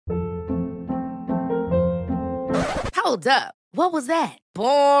Hold up. What was that?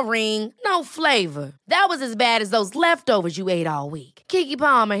 Boring. No flavor. That was as bad as those leftovers you ate all week. Keke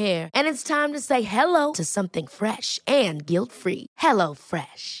Palmer here, and it's time to say hello to something fresh and guilt-free. Hello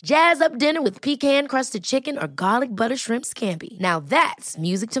Fresh. Jazz up dinner with pecan-crusted chicken or garlic butter shrimp scampi. Now that's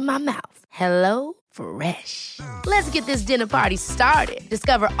music to my mouth. Hello Fresh. Let's get this dinner party started.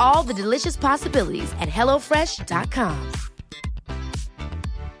 Discover all the delicious possibilities at hellofresh.com.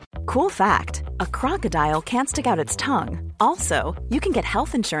 Cool fact, a crocodile can't stick out its tongue. Also, you can get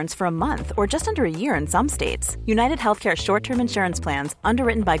health insurance for a month or just under a year in some states. United Healthcare short-term insurance plans,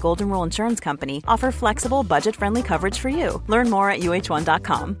 underwritten by Golden Rule Insurance Company, offer flexible, budget-friendly coverage for you. Learn more at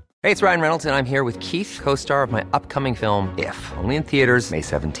uh1.com. Hey, it's Ryan Reynolds, and I'm here with Keith, co-star of my upcoming film, If, only in theaters May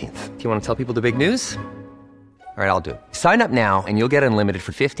 17th. Do you want to tell people the big news? All right, I'll do it. Sign up now and you'll get unlimited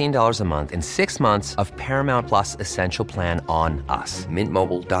for $15 a month and 6 months of Paramount Plus Essential Plan on us.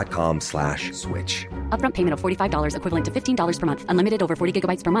 MintMobile.com/switch. Upfront payment of $45 equivalent to $15 per month. Unlimited over 40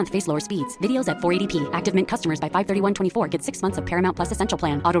 gigabytes per month. Face lower speeds. Videos at 480p. Active Mint customers by 531.24 get 6 months of Paramount Plus Essential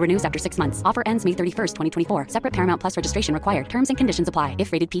Plan. Auto renews after 6 months. Offer ends May 31st, 2024. Separate Paramount Plus registration required. Terms and conditions apply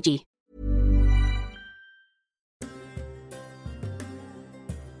if rated PG.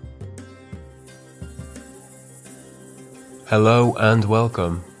 Hello and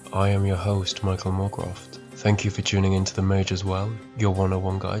welcome. I am your host, Michael Moorcroft. Thank you for tuning into The Mage as Well, your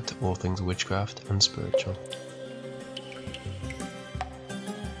 101 guide to all things witchcraft and spiritual.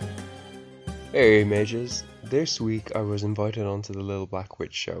 Hey mages, this week I was invited onto the Little Black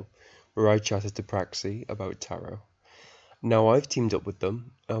Witch Show, where I chatted to Praxi about tarot. Now I've teamed up with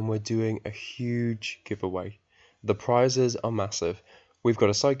them, and we're doing a huge giveaway. The prizes are massive. We've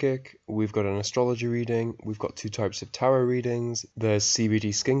got a psychic, we've got an astrology reading, we've got 2 types of tarot readings, there's CBD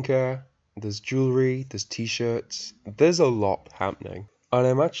skincare, there's jewellery, there's t-shirts, there's a lot happening. And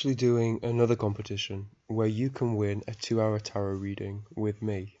I'm actually doing another competition where you can win a 2-hour tarot reading with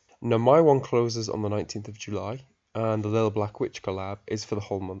me. Now my one closes on the 19th of July, and the Little Black Witch collab is for the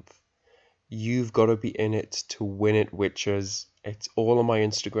whole month. You've got to be in it to win it, witches. It's all on my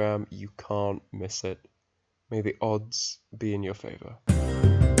Instagram, you can't miss it. May the odds be in your favour.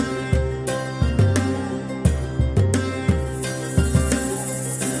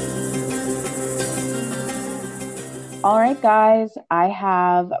 All right, guys, I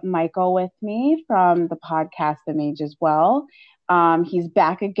have Michael with me from the podcast The Mage as Well. He's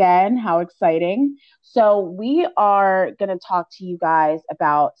back again. How exciting. So we are going to talk to you guys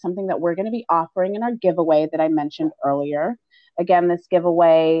about something that we're going to be offering in our giveaway that I mentioned earlier. Again, this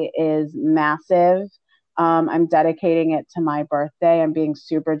giveaway is massive. I'm dedicating it to my birthday. I'm being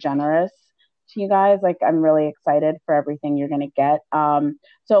super generous to you guys. Like, I'm really excited for everything you're going to get.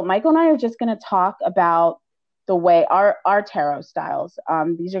 So Michael and I are just going to talk about the way our tarot styles.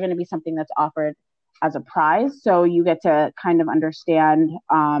 These are going to be something that's offered as a prize. So you get to kind of understand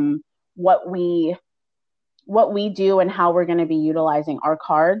what we do and how we're going to be utilizing our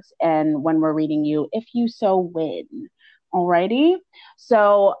cards and when we're reading you, if you so win. Alrighty.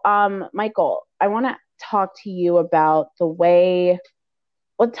 So Michael, I want to talk to you about the way,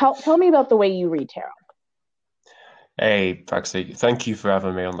 tell me about the way you read tarot. Hey, Praxi, thank you for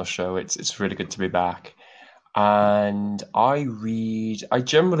having me on the show. It's really good to be back. And I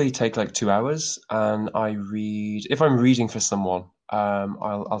generally take like 2 hours, and I read, if I'm reading for someone,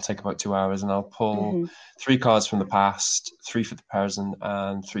 I'll take about 2 hours, and I'll pull 3 cards from the past, 3 for the present,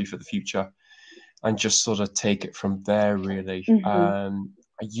 and 3 for the future, and just sort of take it from there, really.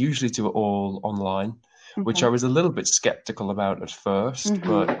 I usually do it all online, which I was a little bit skeptical about at first,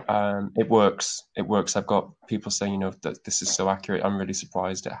 but it works. It works. I've got people saying, that this is so accurate. I'm really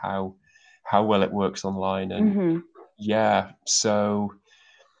surprised at how well it works online. And yeah, so,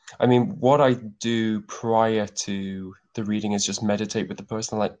 I mean, what I do prior to the reading is just meditate with the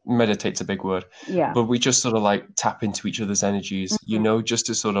person. Like, meditate's a big word. Yeah. But we just sort of like tap into each other's energies, just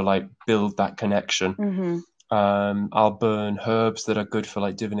to sort of like build that connection. I'll burn herbs that are good for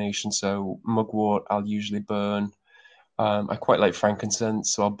like divination. So mugwort, I'll usually burn. I quite like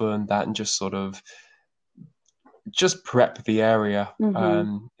frankincense, so I'll burn that and just sort of just prep the area,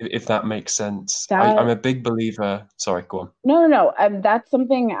 if that makes sense. I'm a big believer. Sorry, go on. No. That's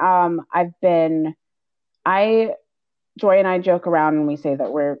something Joy and I joke around and we say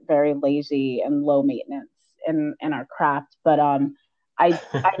that we're very lazy and low maintenance in our craft, but I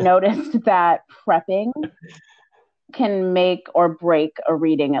noticed that prepping can make or break a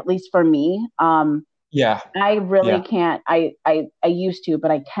reading, at least for me. I really can't. I used to,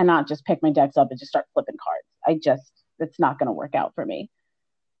 but I cannot just pick my decks up and just start flipping cards. It's not going to work out for me.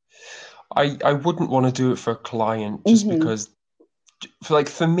 I wouldn't want to do it for a client just because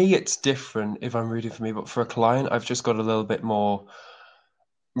for me, it's different if I'm reading for me, but for a client, I've just got a little bit more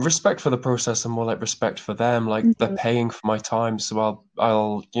respect for the process and more like respect for them. Like they're Mm-hmm. paying for my time, so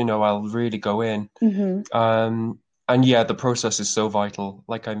I'll really go in. Mm-hmm. And yeah, the process is so vital.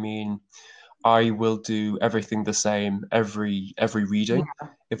 Like, I mean, I will do everything the same every reading,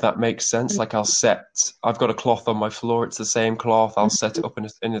 if that makes sense. Like I've got a cloth on my floor, it's the same cloth. I'll set it up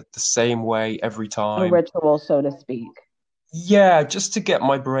the same way every A time. ritual, so to speak. Yeah, just to get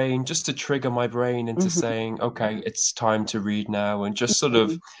my brain, just to trigger my brain into Mm-hmm. saying, okay, it's time to read now, and just sort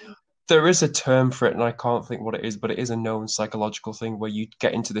of, there is a term for it, and I can't think what it is, but it is a known psychological thing where you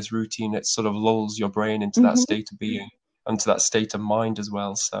get into this routine. It sort of lulls your brain into that Mm-hmm. state of being, into that state of mind as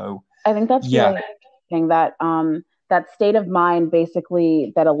well. So, I think that's yeah, really interesting that that state of mind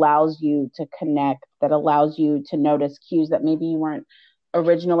basically that allows you to connect, that allows you to notice cues that maybe you weren't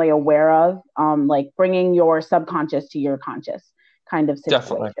originally aware of, like bringing your subconscious to your conscious kind of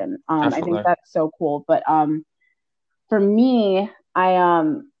definitely, situation. I think definitely. that's so cool. But for me,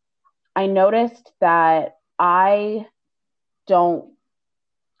 I noticed that don't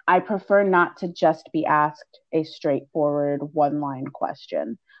I prefer not to just be asked a straightforward one line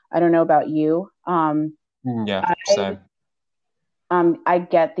question. I don't know about you. Yeah, I same. I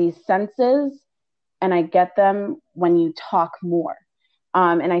get these senses, and I get them when you talk more.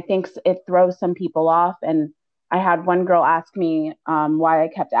 And I think it throws some people off. And I had one girl ask me why I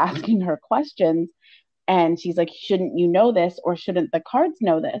kept asking her questions, and she's like, "Shouldn't you know this, or shouldn't the cards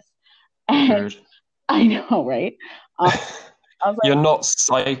know this?" And Rude. I know, right? Um, I was You're like, not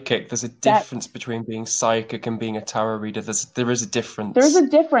psychic. There's a "That difference between being psychic and being a tarot reader. There is a there's difference. a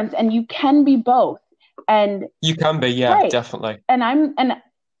difference, and you can be both." And You can be, yeah, right. definitely. And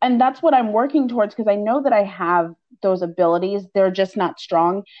and that's what I'm working towards, because I know that I have those abilities. They're just not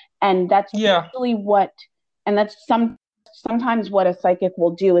strong. And that's Yeah, usually what and that's sometimes what a psychic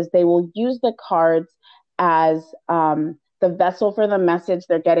will do is they will use the cards as the vessel for the message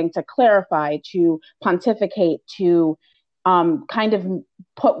they're getting to clarify, to pontificate, to kind of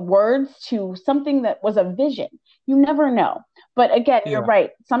put words to something that was a vision. You never know. But again, you're yeah,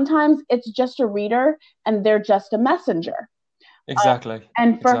 right. Sometimes it's just a reader and they're just a messenger. exactly,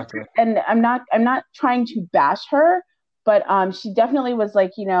 And for exactly. and I'm not trying to bash her, but she definitely was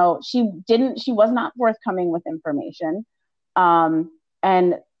like, she was not forthcoming with information.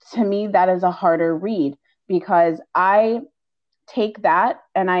 And to me that is a harder read, because I take that,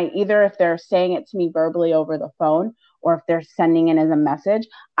 and I either, if they're saying it to me verbally over the phone, or if they're sending it as a message,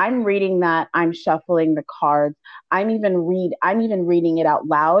 I'm reading that, I'm shuffling the cards, I'm even reading it out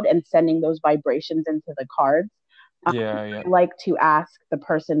loud and sending those vibrations into the cards. Yeah, yeah, I like to ask the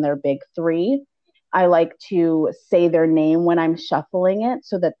person their big three. I like to say their name when I'm shuffling it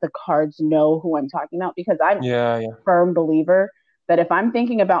so that the cards know who I'm talking about, because I'm a yeah, yeah. firm believer that if I'm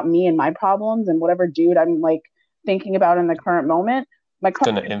thinking about me and my problems and whatever dude I'm like thinking about in the current moment, my It's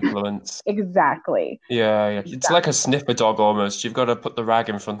cards gonna influence. exactly. Yeah, yeah. It's like a Exactly. sniffer dog almost. You've got to put the rag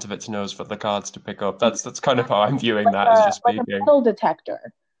in front of its nose for the cards to pick up. That's kind of how I'm viewing that as you're Like a speaking. metal detector.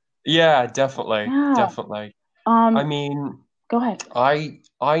 Yeah, definitely, Yeah. definitely. I Um, mean, Go ahead.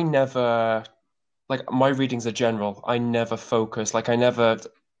 I never like my readings are general. I never focus. Like I never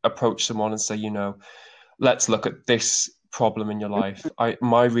approach someone and say, let's look at this problem in your life.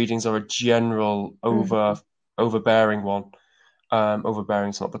 My readings are a general Mm-hmm. overbearing one. Overbearing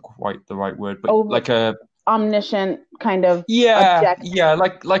is not quite the right word, but Over like a omniscient kind of yeah, object. yeah,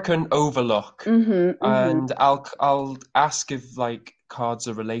 like an overlook. Mm-hmm. Mm-hmm. And I'll ask if like cards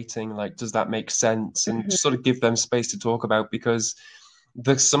are relating, like does that make sense, and Mm-hmm. sort of give them space to talk about, because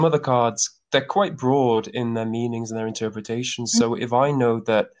some of the cards, they're quite broad in their meanings and their interpretations. So if I know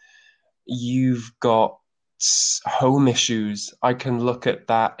that you've got home issues, I can look at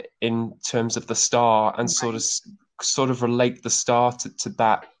that in terms of the star and sort of relate the star to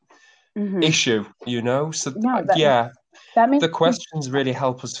that Mm-hmm. issue, So No, yeah, that makes the questions really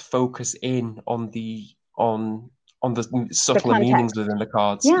help us focus in on the the subtler meanings context. within the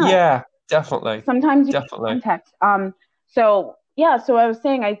cards. Yeah, Yeah, definitely, sometimes you need definitely. context. So yeah, so I was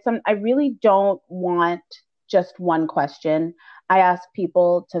saying I really don't want just one question. I ask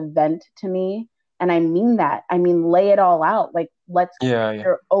people to vent to me, and I mean that. I mean, lay it all out. Like, let's Yeah, yeah,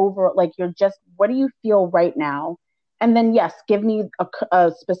 you're over. Like, you're just, what do you feel right now? And then yes, give me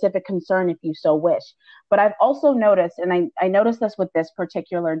a specific concern if you so wish. But I've also noticed, and I noticed this with this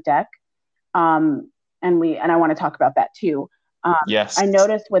particular deck, um, and I want to talk about that too. Um, yes, I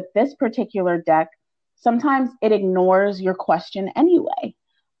noticed with this particular deck, sometimes it ignores your question anyway.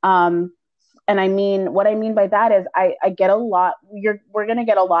 Um, And what I mean by that is I get a lot, we're going to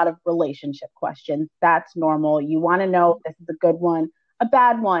get a lot of relationship questions. That's normal. You want to know if this is a good one, a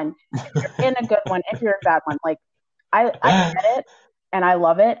bad one, if you're in a good one, if you're a bad one. Like, I get it and I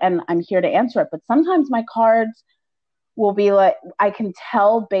love it and I'm here to answer it. But sometimes my cards will be like, I can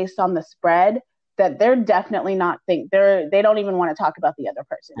tell based on the spread that they're definitely not they don't even want to talk about the other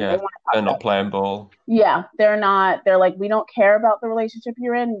person. Yeah, they're not playing ball. Yeah, they're not. They're like, we don't care about the relationship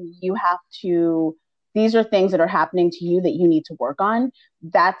you're in. You have to, these are things that are happening to you that you need to work on.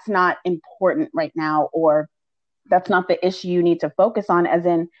 That's not important right now, or that's not the issue you need to focus on. As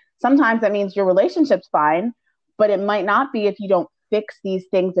in, sometimes that means your relationship's fine, but it might not be if you don't fix these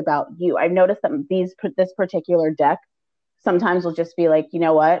things about you. I've noticed that this particular deck sometimes will just be like, you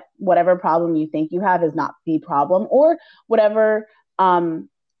know what, whatever problem you think you have is not the problem, or whatever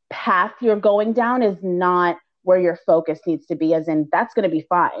path you're going down is not where your focus needs to be, as in, that's going to be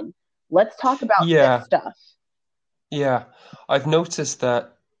fine. Let's talk about this stuff. Yeah, I've noticed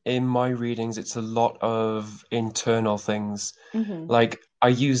that in my readings, it's a lot of internal things. Like I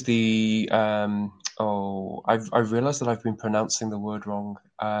use the I've realized that I've been pronouncing the word wrong.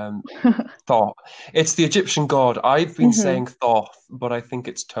 Thoth. It's the Egyptian god. I've been saying Thoth, but I think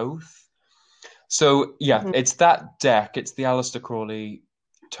it's Thoth. So yeah, it's that deck. It's the Aleister Crowley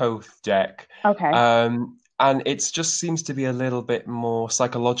Thoth deck. Okay. And it just seems to be a little bit more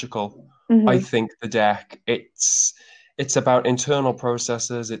psychological. I think the deck. It's about internal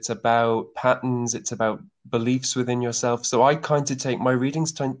processes. It's about patterns. It's about beliefs within yourself. So I kind of take my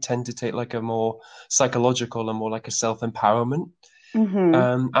readings tend to take like a more psychological and more like a self-empowerment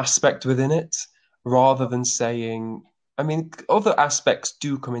aspect within it, rather than saying, I mean, other aspects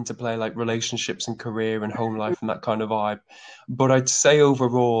do come into play, like relationships and career and home life and that kind of vibe. But I'd say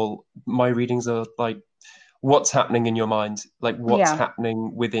overall, my readings are like, what's happening in your mind, like what's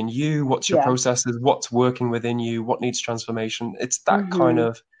happening within you, what's your processes, what's working within you, what needs transformation. It's that kind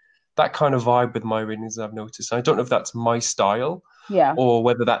of vibe with my readings I've noticed. I don't know if that's my style, or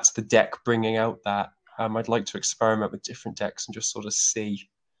whether that's the deck bringing out that. I'd like to experiment with different decks and just sort of see.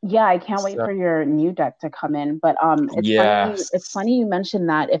 Yeah, I can't wait for your new deck to come in. But it's funny you mentioned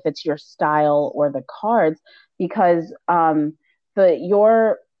that, if it's your style or the cards, because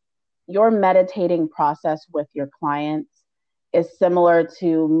your meditating process with your clients is similar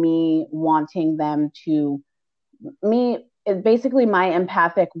to me wanting them to, it's basically my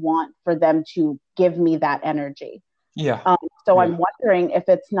empathic want for them to give me that energy. So I'm wondering if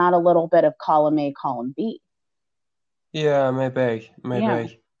it's not a little bit of column A, column B. Yeah, maybe. Yeah.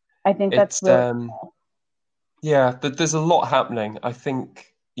 I think that's really cool. Yeah, there's a lot happening. I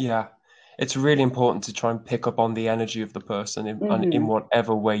think, it's really important to try and pick up on the energy of the person in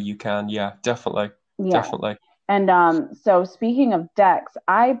whatever way you can. Yeah, definitely. Yeah. Definitely. And so speaking of decks,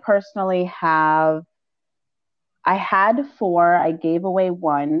 I personally I had 4. I gave away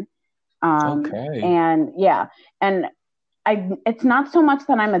 1. Okay. And it's not so much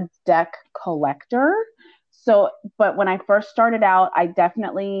that I'm a deck collector. So, but when I first started out, I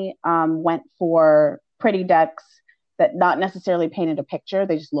definitely went for pretty decks that not necessarily painted a picture.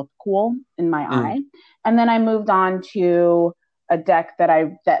 They just looked cool in my eye. And then I moved on to a deck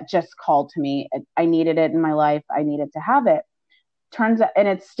that just called to me. I needed it in my life. I needed to have it. Turns out, and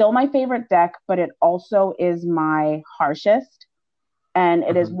it's still my favorite deck, but it also is my harshest. And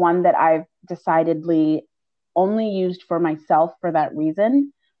it is one that I've decidedly only used for myself for that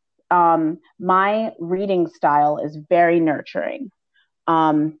reason. My reading style is very nurturing.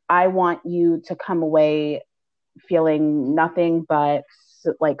 I want you to come away feeling nothing but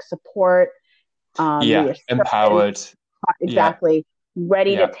like support. Empowered. Exactly.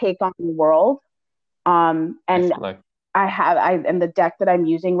 Ready to take on the world. And definitely. And the deck that I'm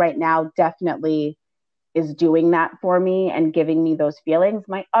using right now definitely is doing that for me and giving me those feelings.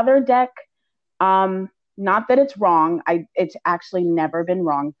 My other deck, not that it's wrong. It's actually never been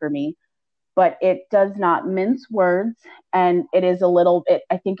wrong for me, but it does not mince words, and it is a little bit,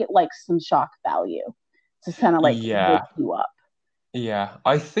 I think it likes some shock value to kind of like wake you up. Yeah.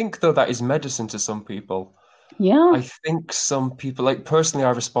 I think though that is medicine to some people. Yeah. I think some people, like personally, I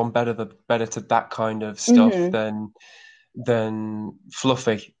respond better to that kind of stuff than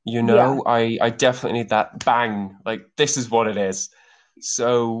fluffy, you know. I definitely need that bang, like this is what it is.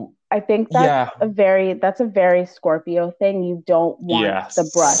 So I think that's a very Scorpio thing. You don't want the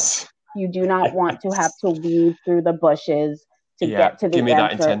brush. You do not want to have to weave through the bushes to get to the answer. Give me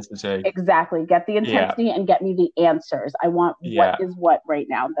that intensity. Exactly. Get the intensity and get me the answers. I want what is what right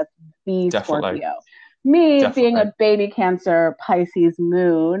now. That's the Scorpio. Me being a baby Cancer Pisces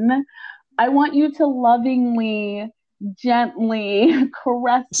moon, I want you to lovingly gently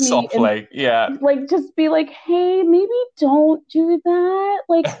caress me and Softly, yeah. like just be like, hey, maybe don't do that.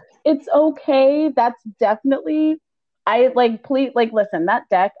 Like, it's okay. That's definitely I like please like listen, that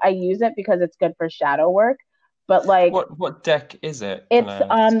deck I use it because it's good for shadow work. But like What deck is it, can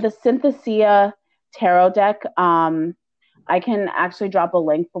it's I ask? the Synthesia tarot deck. I can actually drop a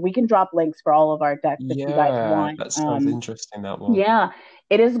link, but we can drop links for all of our decks if you guys Yeah, want. that sounds interesting, that one. Yeah,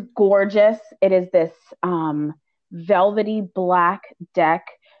 it is gorgeous. It is this velvety black deck,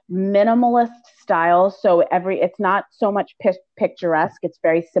 minimalist style. So it's not so much picturesque. It's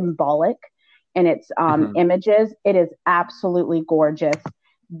very symbolic in its Hmm. images. It is absolutely gorgeous,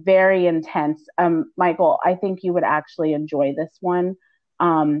 very intense. Michael, I think you would actually enjoy this one.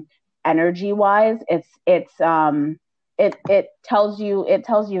 Energy wise, it tells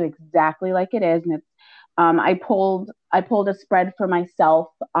you exactly like it is, and it's I pulled a spread for myself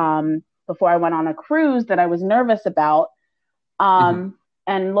before I went on a cruise that I was nervous about. Hmm.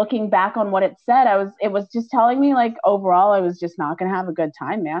 And looking back on what it said, it was just telling me like overall I was just not gonna have a good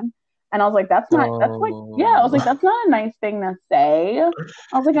time, man. And I was like, that's like, yeah, I was like, Oh, that's not a nice thing to say.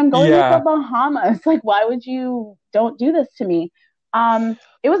 I was like, I'm going to the yeah. Bahamas. Like, why would you don't do this to me?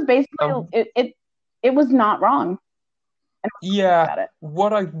 It was basically Um, it was not wrong. And yeah. about it.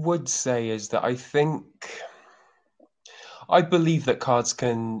 What I would say is that I believe that cards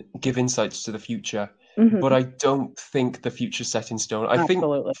can give insights to the future, but Hmm. I don't think the future's set in stone. I think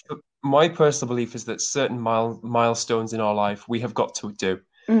Absolutely. my personal belief is that certain milestones in our life we have got to do,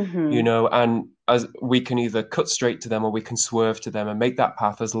 Hmm. and as we can either cut straight to them or we can swerve to them and make that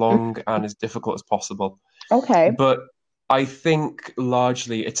path as long and as difficult as possible. Okay. But I think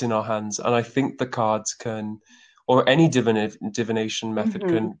largely it's in our hands, and I think the cards can, or any divination method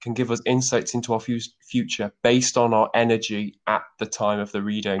Hmm. can give us insights into our future based on our energy at the time of the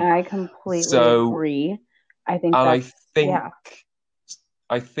reading. I completely So, agree. I think and that's think yeah.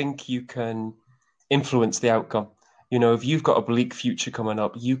 I think you can influence the outcome. If you've got a bleak future coming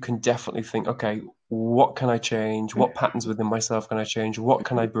up, you can definitely think, okay, what can I change? What patterns within myself can I change? What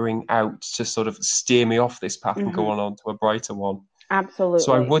can I bring out to sort of steer me off this path and go Hmm. on to a brighter one? So I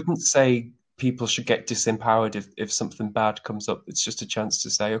Absolutely. wouldn't say people should get disempowered if something bad comes up. It's just a chance to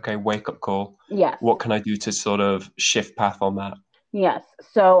say, okay, wake up call. Yes. What can I do to sort of shift path on that? Yes.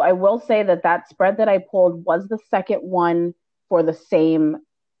 So I will say that spread that I pulled was the second one for the same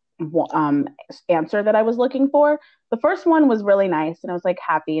um, answer that I was looking for. The first one was really nice, and I was like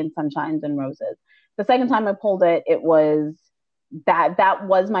happy and sunshines and roses. The second time I pulled it, it was that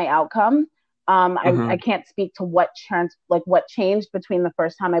was my outcome. I Hmm. can't speak to what changed between the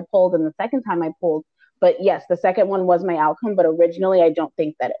first time I pulled and the second time I pulled, but yes, the second one was my outcome. But originally, I don't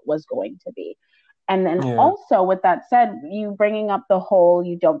think that it was going to be. And then Yeah. also, with that said, you bringing up the whole,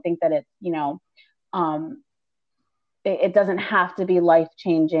 you don't think that it's um, it doesn't have to be life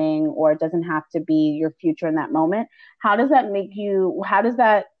changing or it doesn't have to be your future in that moment. How does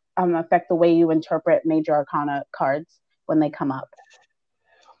that affect the way you interpret major arcana cards when they come up?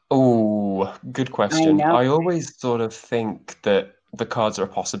 Oh, good I question. know. I always sort of think that the cards are a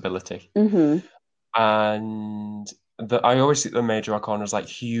possibility. Mm-hmm. And I always think the major arcana is like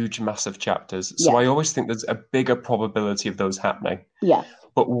huge, massive chapters. So I Yes. always think there's a bigger probability of those happening. Yes.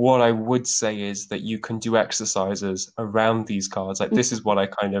 But what I would say is that you can do exercises around these cards. Like this is what I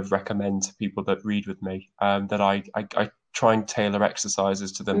kind of recommend to people that read with me. That I try and tailor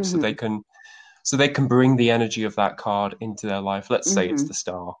exercises to them Mm-hmm. so they can bring the energy of that card into their life. Let's say it's Mm-hmm. the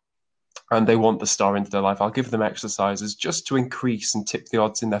star, and they want the star into their life. I'll give them exercises just to increase and tip the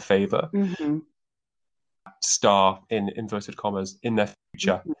odds in their favor. Mm-hmm. Star in inverted commas in their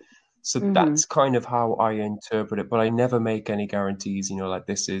future. So Mm-hmm. that's kind of how I interpret it, but I never make any guarantees. Like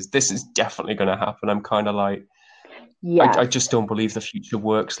this is definitely going to happen. I'm kind of like I Yes. just don't believe the future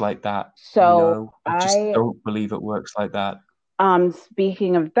works like that. So I just I don't believe it works like that.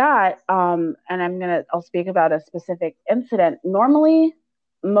 speaking of that, and I'll speak about a specific incident. Normally,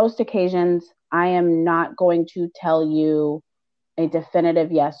 most occasions, I am not going to tell you a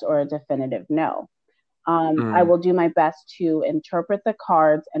definitive yes or a definitive no. I Mm, will do my best to interpret the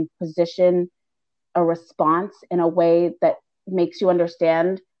cards and position a response in a way that makes you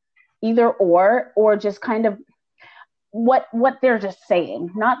understand either or just kind of what they're just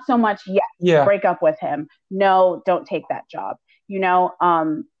saying. Not so much yes, yeah, break up with him. No, don't take that job. You know,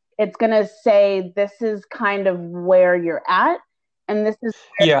 it's gonna say this is kind of where you're at, and this is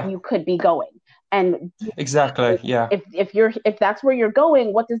where yeah, you could be going. And exactly, yeah. if that's where you're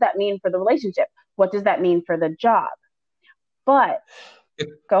going, what does that mean for the relationship? What does that mean for the job? But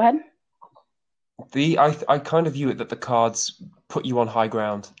go ahead. I kind of view it that the cards put you on high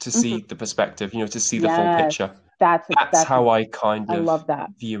ground to Mm-hmm. see the perspective, to see the full Yes. picture. That's how I kind I of love that.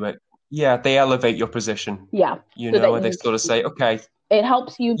 view it. Yeah, they elevate your position, Yeah. you So know, that and they you sort of say, okay, it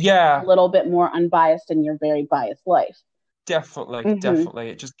helps you be a yeah, little bit more unbiased in your very biased life. definitely, Hmm. definitely.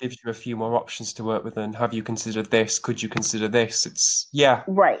 It just gives you a few more options to work with. And have you considered this? Could you consider this? It's, yeah,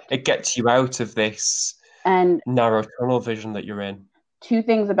 Right. it gets you out of this And narrow tunnel vision that you're in. two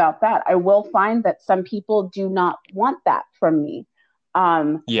things about that. I will find that some people do not want that from me.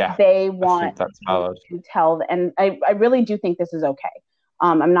 Yeah, They I want think that's you valid. to tell, and I really do think this is okay.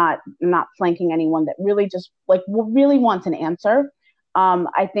 I'm not flanking anyone that really just like really wants an answer.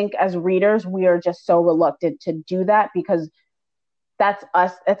 I think as readers, we are just so reluctant to do that because that's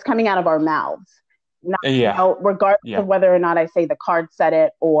us. It's coming out of our mouths. Not, Yeah, regardless yeah, of whether or not I say the card said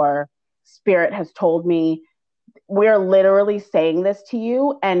it or spirit has told me, we're literally saying this to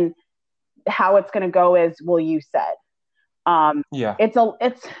you, and how it's going to go is, well, you said. yeah. It's.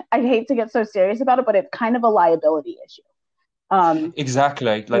 I hate to get so serious about it, but it's kind of a liability issue.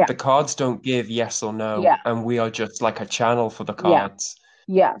 Exactly. Like Yeah, the cards don't give yes or no, yeah, and we are just like a channel for the yeah, cards.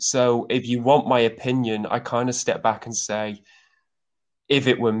 yeah. So if you want my opinion, I kind of step back and say, if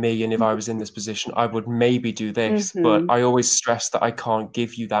it were me and if I was in this position, I would maybe do this. But Mm-hmm. I always stress that I can't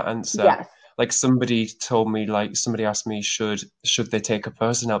give you that answer. Yes. Like somebody told me, like somebody asked me, should they take a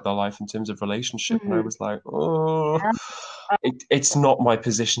person out of their life in terms of relationship? And I Mm-hmm. was like, oh, it's not my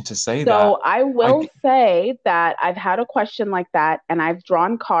position to say that. So I I will say that I've had a question like that, and I've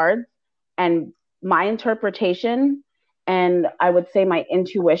drawn cards, and my interpretation, and I would say my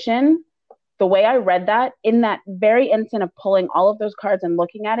intuition, the way I read that in that very instant of pulling all of those cards and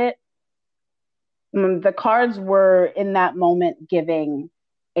looking at it, the cards were in that moment giving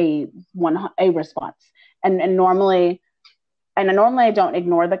a response. And normally I don't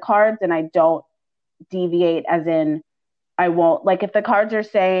ignore the cards, and I don't deviate, as in I won't, like, if the cards are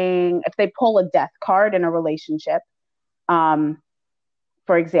saying, if they pull a death card in a relationship, for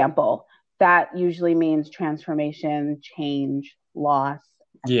example, that usually means transformation, change, loss,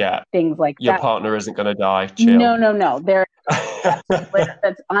 Yeah, things like your that. partner isn't going to die. No, Chill. no, no.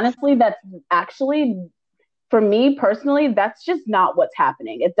 That's honestly, that's actually, for me personally, that's just not what's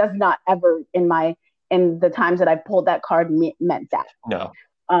happening. It does not ever in the times that I've pulled that card meant that. No,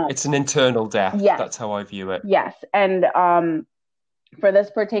 Um, it's an internal death. yes, That's how I view it. yes. And for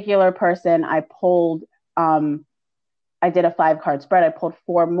this particular person, I did a 5-card spread. I pulled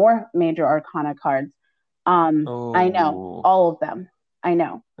 4 more major arcana cards. I know Oh, all of them. I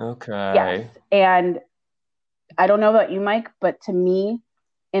know. Yes. okay. And I don't know about you, Mike, but to me,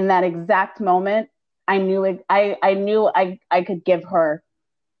 in that exact moment, I knew I could give her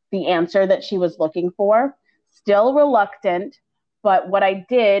the answer that she was looking for. Still reluctant, but what I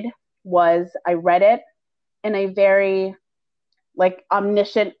did was I read it in a very like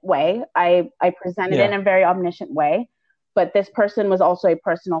omniscient way. I presented it Yeah. in a very omniscient way, but this person was also a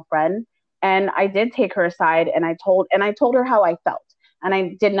personal friend, and I did take her aside, and I told her how I felt. And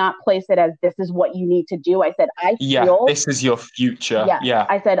I did not place it as, this is what you need to do. I said, I Yeah, feel, this is your future. yes. Yeah.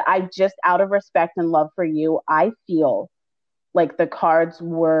 I said, I just, out of respect and love for you, I feel like the cards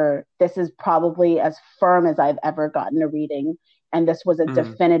were, this is probably as firm as I've ever gotten a reading. And this was a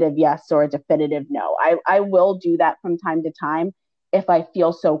definitive yes or a definitive no. I will do that from time to time if I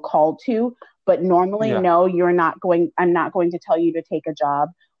feel so called to, but normally, Yeah. no, I'm not going to tell you to take a job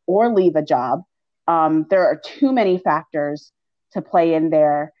or leave a job. There are too many factors to play in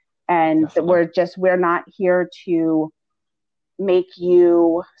there. And Definitely. we're not here to make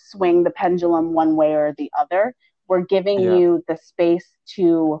you swing the pendulum one way or the other. We're giving Yeah. you the space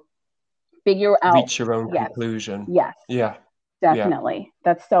to figure out. Reach your own Yes, conclusion. yes, Yeah. Yeah. definitely.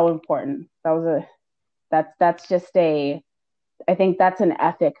 That's so important. That's just I think that's an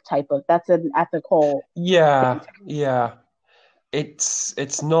that's an ethical thing Yeah. to Yeah.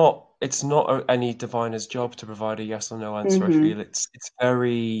 It's not any diviner's job to provide a yes or no answer. I Mm-hmm. feel it's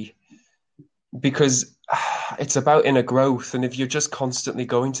very, because it's about inner growth, and if you're just constantly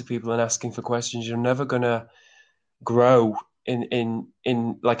going to people and asking for questions, you're never gonna grow in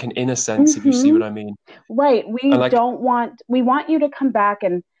like an inner sense, if you see Mm-hmm. what I mean. Right. And like, We want you to come back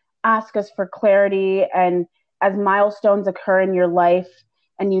and ask us for clarity. And as milestones occur in your life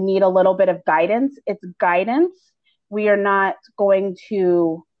and you need a little bit of guidance, it's guidance. We are not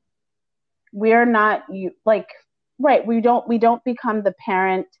you like, right. We don't become the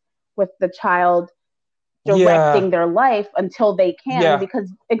parent with the child directing yeah, their life until they can, yeah, because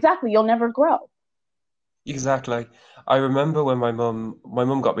exactly, you'll never grow. exactly. I remember when my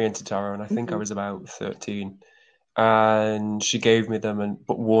mum got me into tarot, and I think I Mm-hmm. was about 13, and she gave me them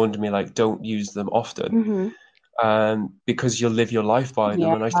but warned me, like, don't use them often. Mm-hmm. because you'll live your life by them.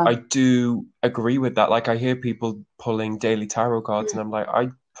 Yeah. And I do agree with that. Like I hear people pulling daily tarot cards, and I'm like, I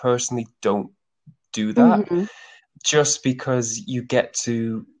personally don't do that, Mhm. just because you get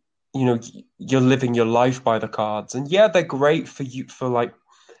to, you're living your life by the cards. And yeah, they're great for you for like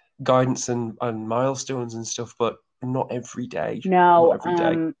guidance and milestones and stuff, but not every day. Not No, every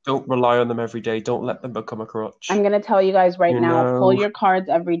day. Don't rely on them every day. Don't let them become a crutch. I'm going to tell you guys right You now, know? pull your cards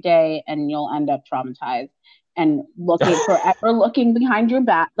every day and you'll end up traumatized and forever looking behind your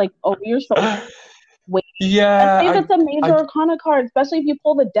back, like over your shoulder. Wait, Yeah, especially if it's a major I arcana card, especially if you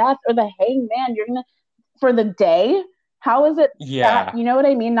pull the death or the hangman, you're going to, for the day, how is it that, yeah, you know what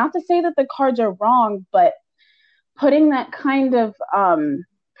I mean? Not to say that the cards are wrong, but putting that kind of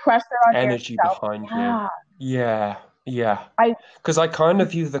pressure on energy yourself. behind you. Yeah. Yeah, yeah. I Because I kind of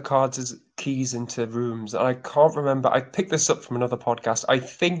view the cards as keys into rooms. And I can't remember. I picked this up from another podcast. I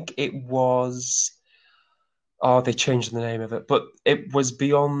think it was. Oh, they changed the name of it, but it was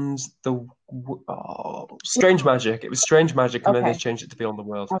Beyond the Strange Magic. It was Strange Magic, and then they okay. changed it to Beyond the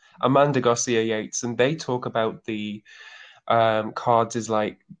World. Amanda Garcia Yates, and they talk about the cards as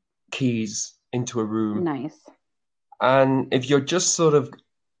like keys into a room. Nice. And if you're just sort of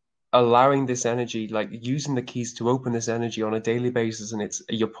allowing this energy, like using the keys to open this energy on a daily basis, and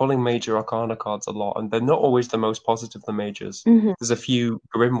you're pulling major arcana cards a lot, and they're not always the most positive, the majors. Mm-hmm. There's a few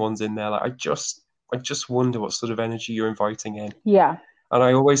grim ones in there. Like I just wonder what sort of energy you're inviting in. Yeah. And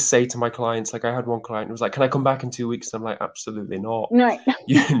I always say to my clients, like I had one client who was like, "Can I come back in 2 weeks?" And I'm like, "Absolutely not."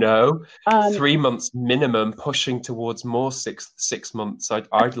 No. 3 months minimum, pushing towards more 6 months.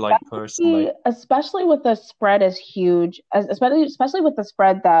 I'd like personally. Especially with the spread as huge, especially with the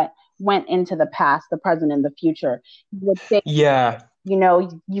spread that went into the past, the present, and the future. You would think, Yeah,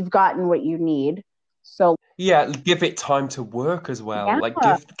 you've gotten what you need. So yeah, give it time to work as well. yeah. Like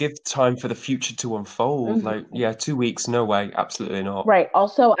give time for the future to unfold. Mhm. Like, yeah, 2 weeks, no way, absolutely not. Right.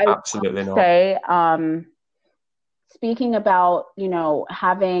 Also, I Absolutely would not. say, speaking about,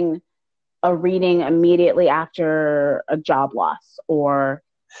 having a reading immediately after a job loss or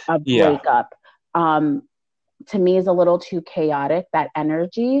a Yeah. breakup, to me is a little too chaotic, that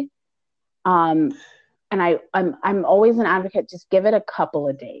energy. And I'm always an advocate, just give it a couple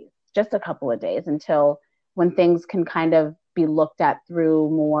of days, just a couple of days until when things can kind of be looked at through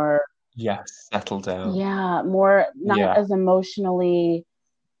more, Yeah, settle down. more, not Yeah. as emotionally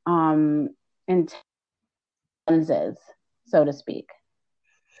intense lenses, so to speak.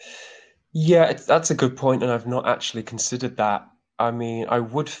 Yeah, that's a good point, and I've not actually considered that. I mean, I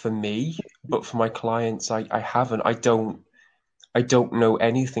would for me, but for my clients, I haven't. I don't know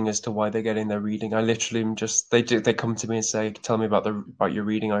anything as to why they're getting their reading. I literally am just they come to me and say, "Tell me about your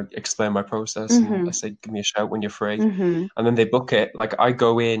reading." I explain my process, and I say, "Give me a shout when you're free," Mm-hmm. and then they book it. Like I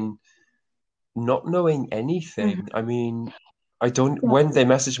go in not knowing anything. Mm-hmm. I mean, I don't. When they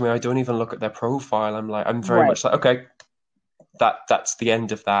message me, I don't even look at their profile. I'm very Right. much like, okay, that's the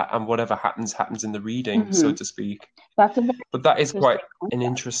end of that, and whatever happens happens in the reading, so Mm-hmm. to speak. That's a very But that is quite interesting an concept.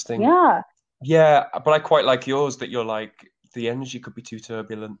 interesting. Yeah. Yeah, but I quite like yours that you're like the energy could be too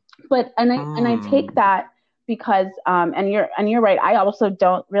turbulent. But I take that because and you're right. I also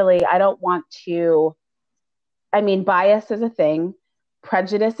I don't want to, I mean, bias is a thing,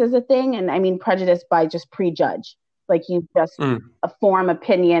 prejudice is a thing, and I mean prejudice by just prejudge. Like you just form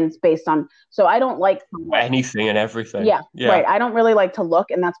opinions based on, so I don't like to look. Anything and everything. Yeah, Yeah. right. I don't really like to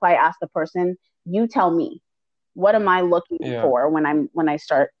look, and that's why I ask the person, you tell me, what am I looking Yeah. for when I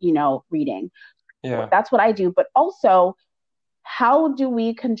start, reading? Yeah. That's what I do. But also, how do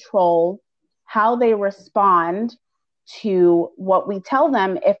we control how they respond to what we tell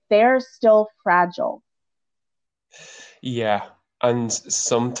them if they're still fragile? Yeah. And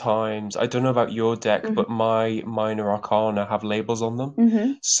sometimes, I don't know about your deck, Mhm. but my minor arcana have labels on them.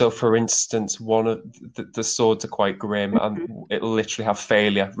 Mm-hmm. So, for instance, one of the swords are quite grim, and it'll literally have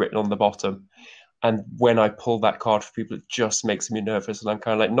failure written on the bottom. And when I pull that card for people, it just makes me nervous, and I'm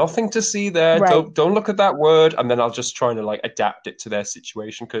kind of like, nothing to see there. Right. Don't look at that word. And then I'll just try to like adapt it to their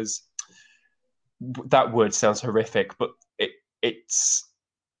situation, because that word sounds horrific, but it's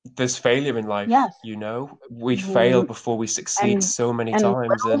there's failure in life. Yes. We fail before we succeed so many And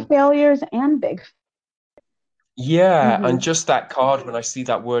times, little and failures and big. yeah, Mhm. and just that card, when I see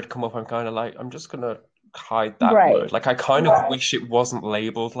that word come up, I'm kind of like, I'm just gonna hide that Right. word. Like I kind of wish it wasn't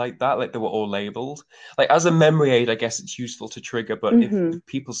labeled like that, like they were all labeled. Like as a memory aid, I guess it's useful to trigger, but if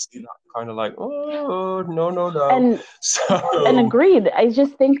people see that, I'm kind of like, oh no. And agreed. I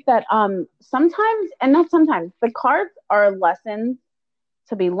just think that sometimes, and not sometimes, the cards are lessons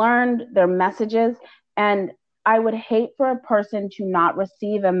to be learned, they're messages, and I would hate for a person to not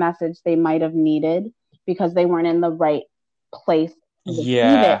receive a message they might have needed because they weren't in the right place to receive it.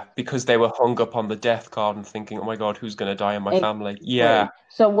 Yeah, because they were hung up on the death card and thinking, "Oh my God, who's going to die in my family?" Yeah,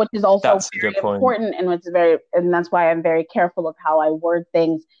 So, which is also that's a very good point. important, and that's why I'm very careful of how I word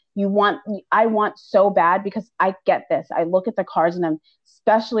things. I want so bad, because I get this. I look at the cards, and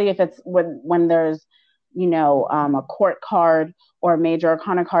especially if it's when there's, a court card or a major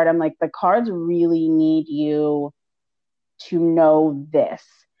arcana card, I'm like, the cards really need you to know this.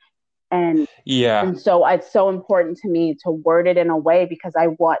 And so it's so important to me to word it in a way, because I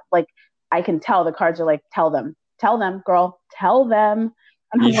want, like, I can tell the cards are like, tell them, girl, tell them.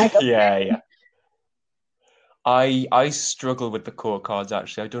 And I'm like, okay. Yeah. I struggle with the court cards,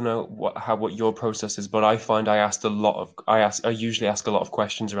 actually. I don't know what your process is, but I find I usually ask a lot of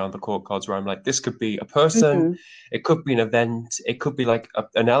questions around the court cards, where I'm like, this could be a person, it could be an event, it could be like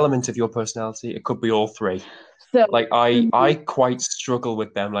an element of your personality, it could be all three. So, like, I quite struggle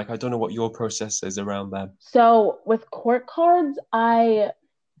with them. Like, I don't know what your process is around them. So with court cards, I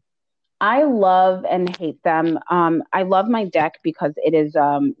love and hate them. I love my deck because it is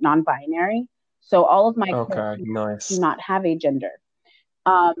non-binary. So all of my cards do not have a gender.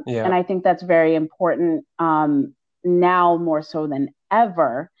 And I think that's very important now more so than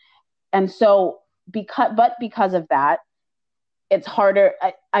ever. And so because of that, it's harder.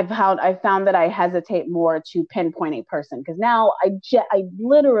 I found that I hesitate more to pinpoint a person, because now I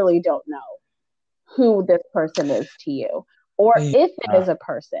literally don't know who this person is to you, or if it is a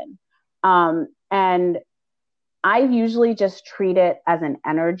person. And I usually just treat it as an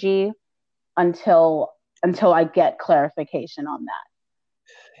energy until I get clarification on that.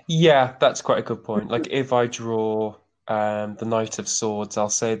 Yeah, that's quite a good point. Like, if I draw the Knight of Swords, I'll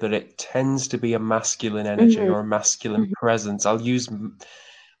say that it tends to be a masculine energy or a masculine presence. I'll use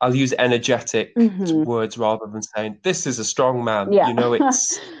energetic words rather than saying this is a strong man. Yeah.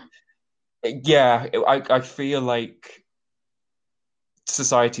 It's I feel like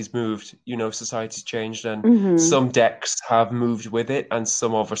society's moved, society's changed, and some decks have moved with it, and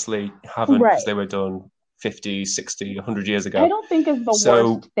some obviously haven't, because they were done 50, 60, 100 years ago. I don't think it's the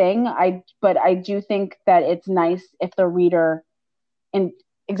worst thing. But I do think that it's nice if the reader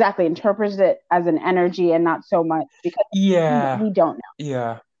interprets it as an energy and not so much, because we don't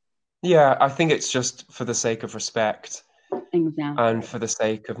know. Yeah, I think it's just for the sake of respect. Exactly. And for the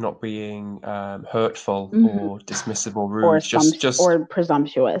sake of not being hurtful or dismissive or rude, or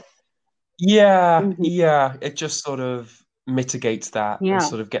presumptuous. Yeah, it just sort of mitigates that and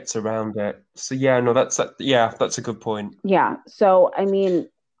sort of gets around it. So that's a good point. Yeah. So I mean,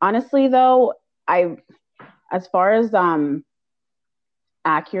 honestly though, as far as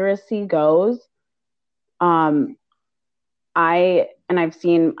accuracy goes, I've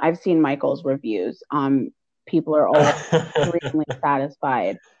seen Michael's reviews. People are always extremely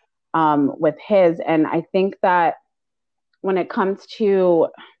satisfied with his. And I think that when it comes to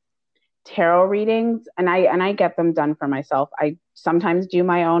tarot readings, and I get them done for myself, I sometimes do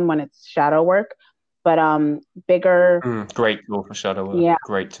my own when it's shadow work, but bigger great tool for shadow work. Yeah.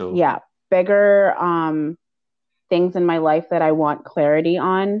 Great tool. Yeah. Bigger things in my life that I want clarity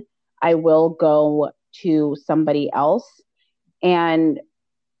on, I will go to somebody else. And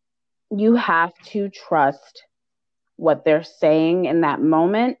you have to trust what they're saying in that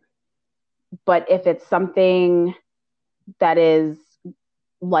moment. But if it's something that is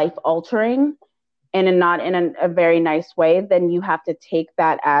life altering and not in a very nice way, then you have to take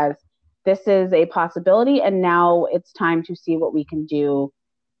that as, this is a possibility, and now it's time to see what we can do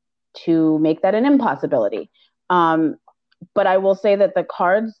to make that an impossibility. But I will say that the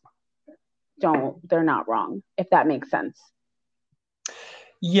cards they're not wrong, if that makes sense.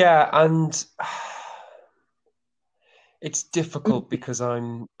 Yeah, and it's difficult because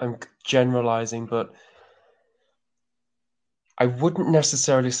I'm generalizing, but I wouldn't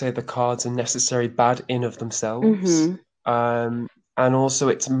necessarily say the cards are necessarily bad in of themselves. And also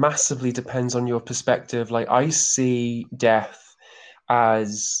it massively depends on your perspective. Like, I see death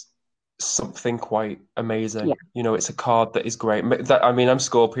as something quite amazing. It's a card that is great. I'm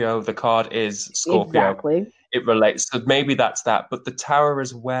Scorpio. The card is Scorpio. Exactly. It relates. So maybe that's that. But the Tower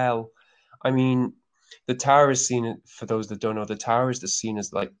as well. I mean, the Tower is seen, for those that don't know, the Tower is seen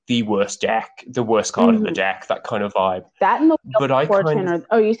as like the worst deck, the worst card in the deck, that kind of vibe. That and the Wheel of Fortune.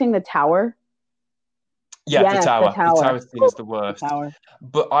 Are you saying the Tower? Yeah, yes, the Tower. The Tower is seen as the worst. The Tower.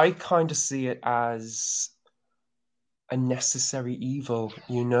 But I kind of see it as a necessary evil,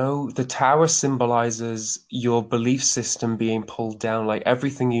 you know? The tower symbolizes your belief system being pulled down, like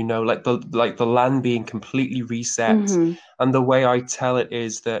everything you know, like the land being completely reset. Mm-hmm. And the way I tell it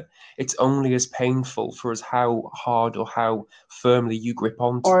is that it's only as painful for as how hard or how firmly you grip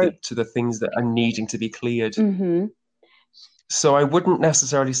on Or to the things that are needing to be cleared. mm-hmm. So I wouldn't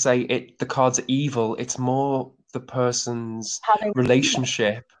necessarily say the cards are evil. It's more the person's How they receive it.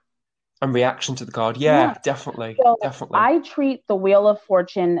 relationship and reaction to the card. Yeah. Yeah, definitely. So Definitely. I treat the Wheel of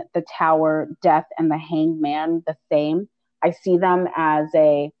Fortune, the Tower, Death, and the Hanged Man the same. I see them as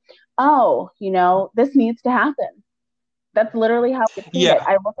this needs to happen. That's literally how I treat it. Yeah.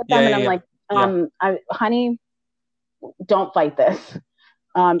 I look at them Yeah, and yeah, I'm yeah. like, Yeah. honey, don't fight this.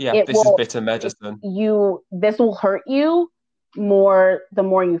 Yeah, It this is will, bitter medicine. this will hurt you more the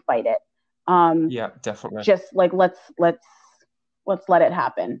more you fight it. Yeah, definitely. Just like let's let it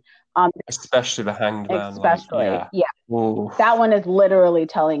happen. Especially the Hanged Man, Especially, yeah. Ooh. That one is literally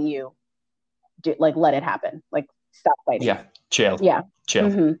telling you, let it happen. Like, stop fighting. Yeah, chill. Yeah. Chill.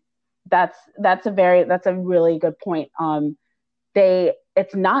 Mm-hmm. That's a really good point.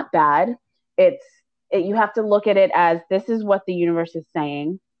 It's not bad. You have to look at it as this is what the universe is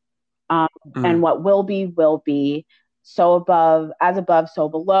saying, and what will be. So above, so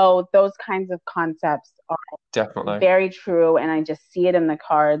below. Those kinds of concepts are Definitely very true, and I just see it in the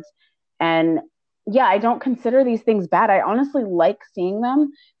cards. And yeah, I don't consider these things bad. I honestly like seeing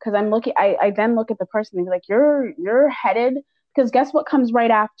them because I then look at the person and be like, you're headed, because guess what comes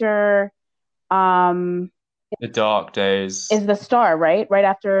right after the dark days is the Star, right? Right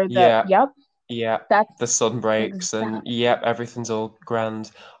after yeah. Yep. Yeah, That's the sun breaks and yep, everything's all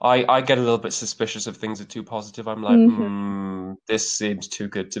grand. I get a little bit suspicious if things are too positive. I'm like, this seems too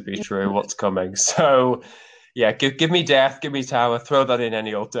good to be true. What's coming? So, yeah, give me death, give me tower, throw that in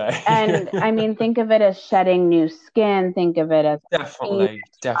any old day. And I mean, think of it as shedding new skin. Think of it as Definitely,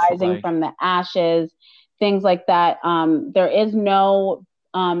 rising from the ashes, things like that. There is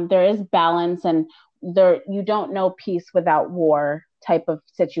balance, and you don't know peace without war type of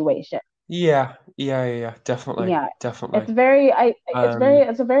situation. Yeah, definitely, Yeah, definitely. it's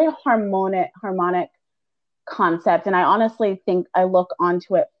a very harmonic concept, and I honestly think I look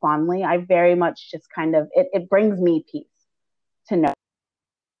onto it fondly. I very much just kind of it brings me peace to know.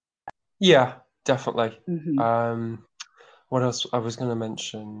 Yeah, definitely. Mm-hmm. What else I was going to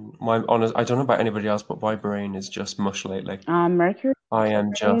mention? I don't know about anybody else, but my brain is just mush lately. Mercury. I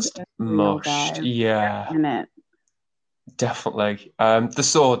am just mushed. Yeah, In it. definitely. The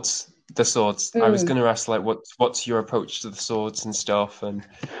swords. I was going to ask, like, what's your approach to the swords and stuff, and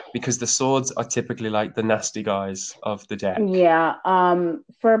because the swords are typically like the nasty guys of the deck. Yeah.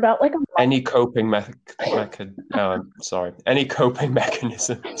 For about like a month. Any coping any coping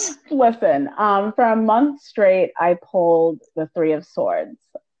mechanisms? Listen, for a month straight, I pulled the Three of Swords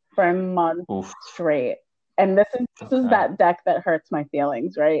for a month straight, and this is that deck that hurts my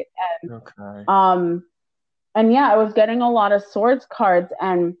feelings, right? And, okay. And yeah, I was getting a lot of swords cards,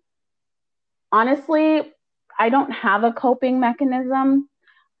 and honestly, I don't have a coping mechanism.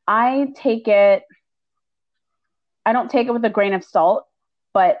 I don't take it with a grain of salt,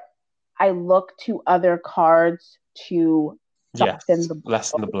 but I look to other cards to lessen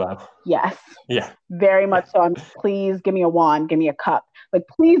the blow. Yes. Yeah. Very much so. Please give me a wand, give me a cup. Like,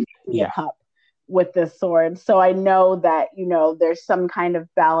 please give me a cup with this sword. So I know that, there's some kind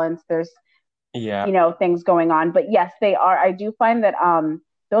of balance. There's things going on. But yes, they are. I do find that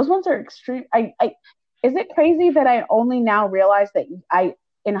those ones are extreme. Is it crazy that I only now realize that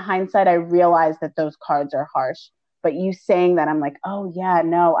in hindsight, I realize that those cards are harsh? But you saying that, I'm like, oh yeah,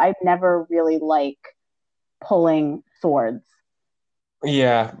 no, I never really like pulling swords.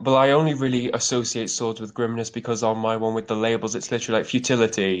 Yeah, well, I only really associate swords with grimness because on my one with the labels, it's literally like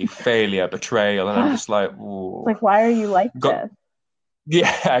futility, failure, betrayal, and I'm just like, ooh. Like, why are you like this?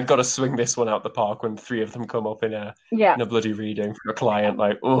 Yeah, I got to swing this one out the park when three of them come up in a bloody reading for a client.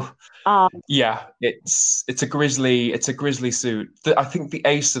 Like, oh, yeah, it's a grisly suit. I think the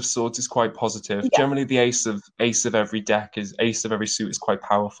Ace of Swords is quite positive. Yeah. Generally, the ace of every suit is quite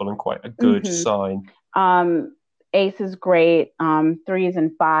powerful and quite a good sign. Ace is great. 3s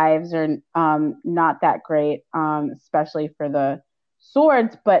and 5s are not that great, especially for the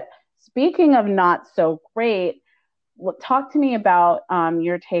swords. But speaking of not so great, talk to me about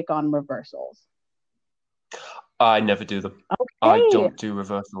your take on reversals. I never do them. Okay. I don't do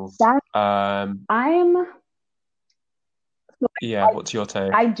reversals. What's your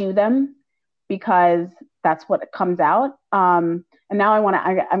take? I do them because that's what comes out. And now I'm going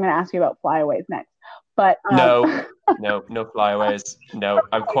to ask you about flyaways next. But No, no flyaways. No,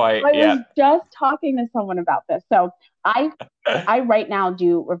 I'm quite, I yeah. was just talking to someone about this. So I right now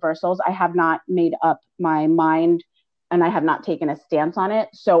do reversals. I have not made up my mind and I have not taken a stance on it.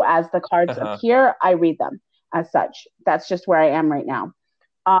 So as the cards appear, I read them as such. That's just where I am right now.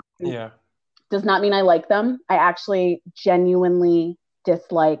 Yeah. Does not mean I like them. I actually genuinely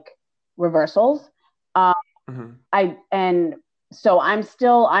dislike reversals. So I'm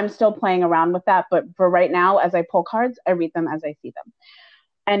still playing around with that. But for right now, as I pull cards, I read them as I see them.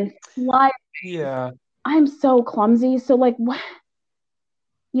 And fly. Yeah. I'm so clumsy. So like, what?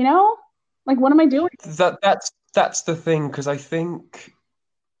 You know, like what am I doing? That's the thing, because I think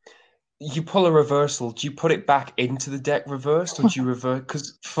you pull a reversal. Do you put it back into the deck reversed, or do you reverse?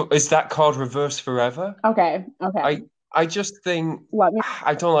 Because is that card reversed forever? Okay. I just think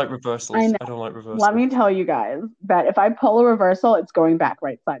I don't like reversals. I don't like reversals. Let me tell you guys that if I pull a reversal, it's going back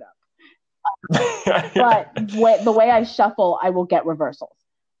right side up. But the way I shuffle, I will get reversals.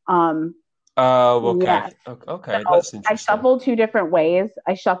 Oh, okay. Yes. Okay, so that's interesting. I shuffle two different ways.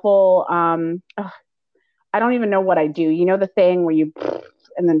 I shuffle. I don't even know what I do. You know the thing where you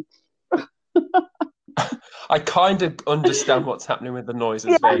and then. I kind of understand what's happening with the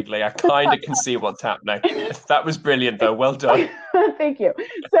noises vaguely. I kind of can see what's happening. That was brilliant, though. Well done. Thank you.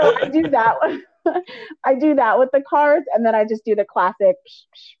 So I do that. I do that with the cards, and then I just do the classic.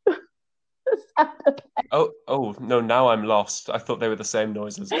 Oh no! Now I'm lost. I thought they were the same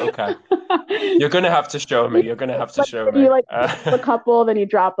noises. Okay, you're gonna have to show me. You're gonna have to show me. You like a couple, then you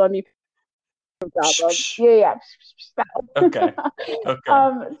drop them. You drop them. Yeah. Okay.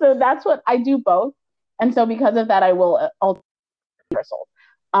 So that's what I do both, and so because of that, I will reversal.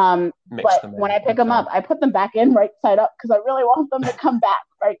 But when I pick them up, I put them back in right side up because I really want them to come back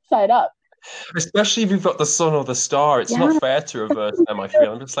right side up. Especially if you've got the sun or the star, it's not fair to reverse them. I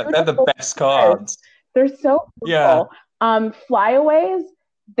feel I'm just like they're the best cards. They're so beautiful. Flyaways.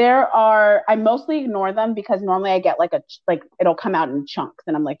 I mostly ignore them because normally I get like it'll come out in chunks,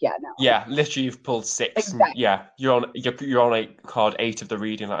 and I'm like, yeah, no. Yeah, literally, you've pulled 6. Exactly. Yeah, you're on a card 8 of the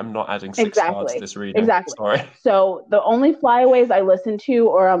reading. Like, I'm not adding 6 cards to this reading. Exactly. Sorry. So the only flyaways I listen to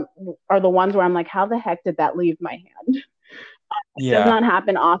are the ones where I'm like, how the heck did that leave my hand? It does not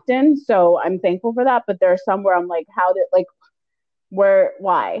happen often, so I'm thankful for that. But there are some where I'm like,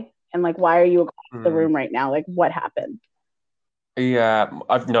 why? And like, why are you across the room right now? Like, what happened? Yeah,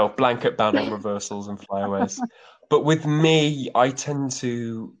 I've no blanket ban on reversals and flyaways. But with me, I tend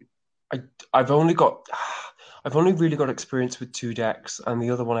to, I've only really got experience with 2 decks, and the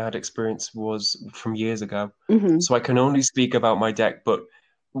other one I had experience was from years ago. So I can only speak about my deck, but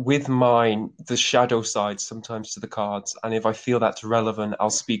with mine, the shadow side sometimes to the cards, and if I feel that's relevant, I'll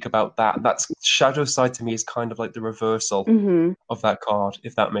speak about that. That's shadow side to me is kind of like the reversal of that card,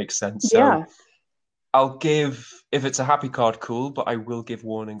 if that makes sense. So I'll give, if it's a happy card, cool, but I will give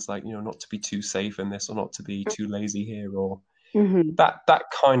warnings like, not to be too safe in this or not to be too lazy here or that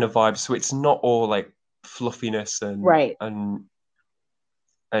kind of vibe. So it's not all like fluffiness and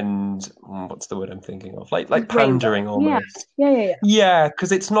what's the word I'm thinking of? Like pandering almost. Yeah,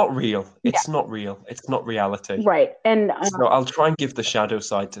 because it's not real. It's not real. It's not reality. Right. And so I'll try and give the shadow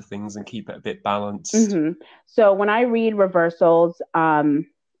side to things and keep it a bit balanced. So when I read reversals,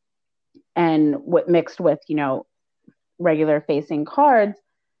 and mixed with, regular facing cards,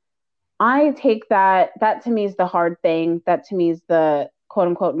 I take that to me is the hard thing. That to me is the quote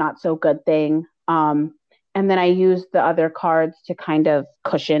unquote not so good thing. And then I use the other cards to kind of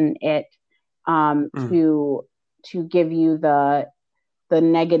cushion it, to give you the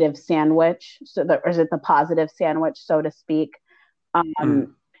negative sandwich. Or is it the positive sandwich, so to speak?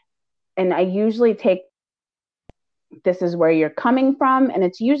 And I usually take, this is where you're coming from. And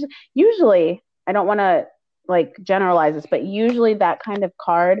it's usually, I don't want to like generalize this, but usually that kind of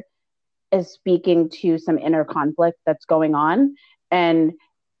card is speaking to some inner conflict that's going on and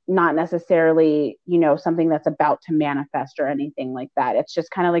not necessarily, something that's about to manifest or anything like that. It's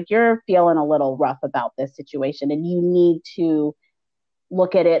just kind of like you're feeling a little rough about this situation and you need to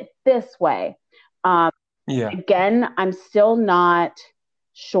look at it this way. Again, I'm still not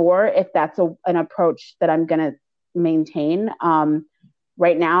sure if that's an approach that I'm going to maintain.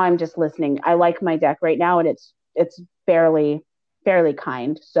 Right now, I'm just listening. I like my deck right now, and it's fairly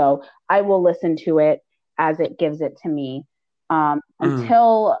kind. So I will listen to it as it gives it to me.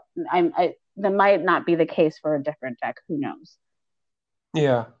 Until that might not be the case for a different deck. Who knows?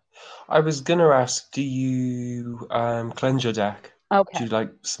 Yeah, I was gonna ask, do you cleanse your deck? Okay. Do you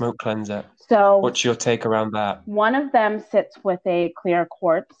like smoke cleanse it? So what's your take around that? One of them sits with a clear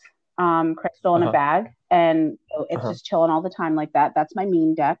quartz crystal in a bag, and it's just chilling all the time like that. That's my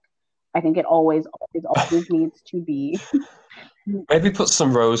mean deck. I think it always needs to be. Maybe put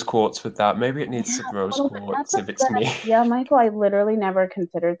some rose quartz with that. Maybe it needs some rose quartz if it's me. Yeah, Michael, I literally never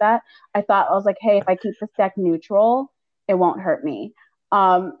considered that. I was like, hey, if I keep this deck neutral, it won't hurt me.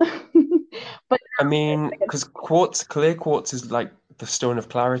 But I mean, because clear quartz is like the stone of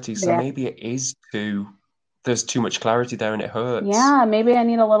clarity, so maybe it is there's too much clarity there and it hurts. Yeah, maybe I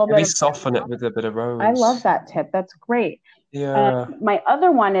need a little Maybe bit soften it with a bit of rose. I love that tip. That's great. Yeah. My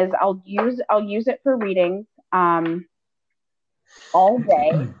other one is I'll use it for readings all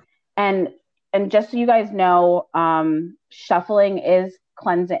day. And just so you guys know, shuffling is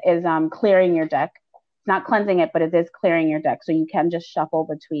clearing your deck. It's not cleansing it, but it is clearing your deck. So you can just shuffle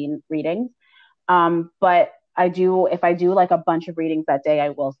between readings. But if I do like a bunch of readings that day, I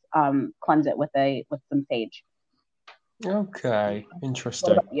will cleanse it with some sage. Okay,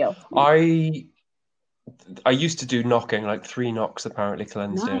 interesting. What about you? I used to do knocking, like 3 knocks apparently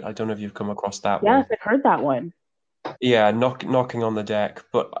cleansed it. I don't know if you've come across that one. Yes, I've heard that one. Yeah, knocking on the deck.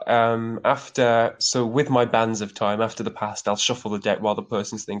 But with my bands of time, after the past, I'll shuffle the deck while the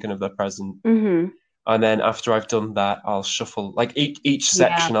person's thinking of their present. Mm-hmm. And then after I've done that, I'll shuffle, like each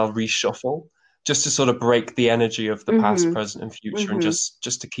section I'll reshuffle just to sort of break the energy of the past, present, and future, and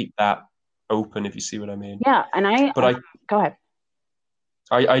just to keep that open, if you see what I mean. Yeah, and go ahead.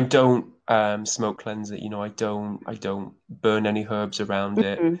 I don't smoke cleanse it. I don't burn any herbs around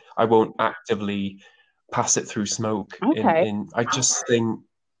it. I won't actively pass it through smoke. Okay. I just think,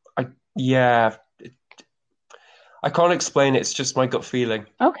 I can't explain it. It's just my gut feeling.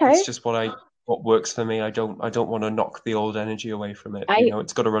 Okay. It's just what works for me. I don't want to knock the old energy away from it.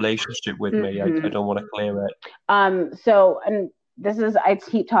 It's got a relationship with me. I don't want to clear it. So, and this is, I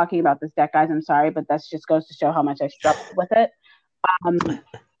keep talking about this deck, guys. I'm sorry, but that just goes to show how much I struggled with it.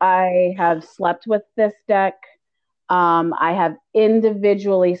 I have slept with this deck. I have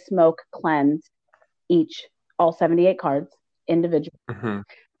individually smoke cleansed all 78 cards individually.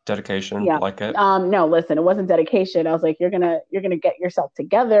 Dedication, like it. No, listen, it wasn't dedication. I was like, you're gonna get yourself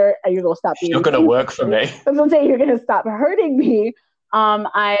together, and you're gonna stop being. You're gonna work for me. I was gonna say you're gonna stop hurting me.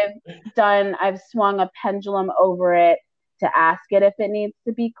 I've swung a pendulum over it to ask it if it needs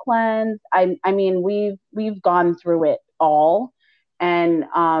to be cleansed. I mean, we've gone through it all, and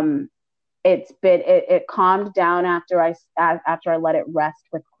it calmed down after I let it rest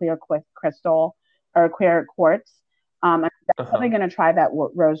with clear crystal or clear quartz. I'm definitely going to try that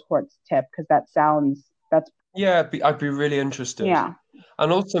rose quartz tip because I'd be really interested. Yeah.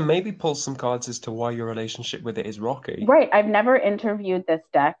 And also maybe pull some cards as to why your relationship with it is rocky. Right. I've never interviewed this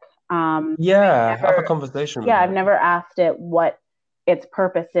deck. Have a conversation with it. I've never asked it what its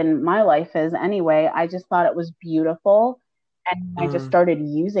purpose in my life is anyway. I just thought it was beautiful, and I just started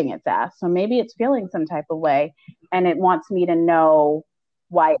using its ass. So maybe it's feeling some type of way, and it wants me to know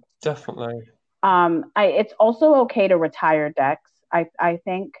why. Definitely. It's also okay to retire decks. I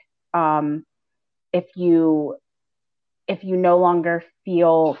think if you no longer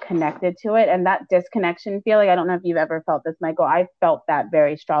feel connected to it, and that disconnection feeling, I don't know if you've ever felt this, Michael. I felt that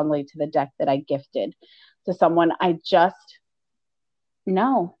very strongly to the deck that I gifted to someone. I just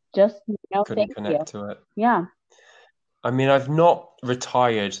couldn't connect to it. Yeah. I mean, I've not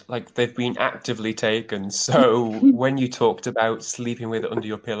retired, like they've been actively taken. So when you talked about sleeping with it under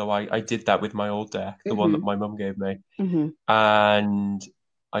your pillow, I did that with my old deck, the one that my mum gave me. And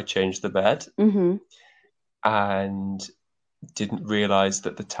I changed the bed and didn't realize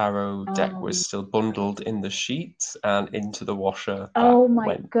that the tarot deck was still bundled in the sheets and into the washer. Oh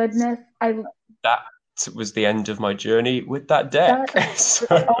my goodness. That was the end of my journey with that deck.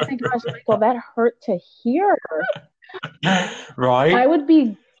 Oh my gosh, Michael, that hurt to hear. Right? I would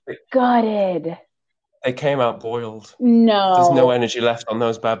be gutted. They came out boiled. No. There's no energy left on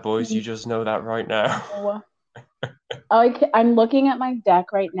those bad boys. You just know that right now. I'm looking at my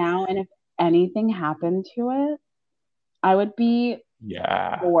deck right now, and if anything happened to it, I would be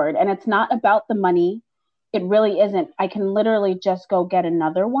bored. And it's not about the money. It really isn't. I can literally just go get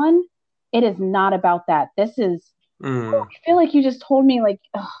another one. It is not about that. This is, I feel like you just told me, like,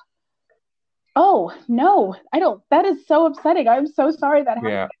 oh, no, I don't. That is so upsetting. I'm so sorry that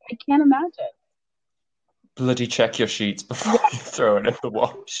happened. I can't imagine. Bloody check your sheets before you throw it in the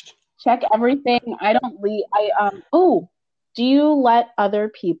wash. Check everything. I don't leave. Do you let other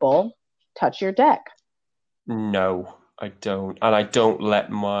people touch your deck? No, I don't. And I don't let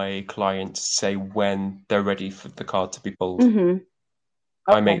my clients say when they're ready for the card to be pulled. Okay.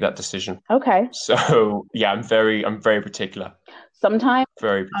 I make that decision. Okay. So, yeah, I'm very particular. Sometimes,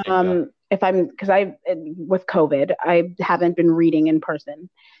 very particular. With COVID, I haven't been reading in person.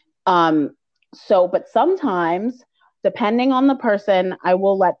 But sometimes depending on the person, I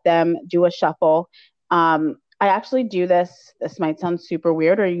will let them do a shuffle. I actually do this. This might sound super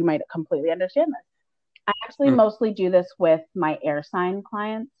weird, or you might completely understand this. I actually mostly do this with my air sign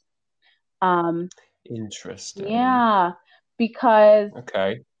clients. Interesting. Yeah, because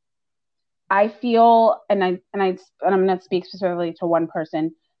Okay. I feel, and I'm going to speak specifically to one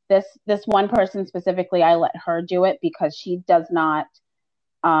person. This one person specifically, I let her do it because she does not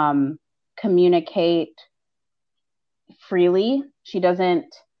communicate freely. She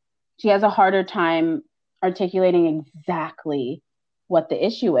has a harder time articulating exactly what the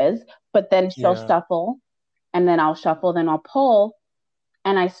issue is, but then she'll shuffle, and then I'll shuffle, then I'll pull,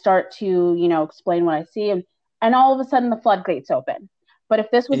 and I start to, explain what I see, and all of a sudden the floodgates open. But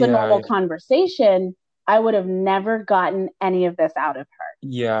if this was a normal conversation, I would have never gotten any of this out of her.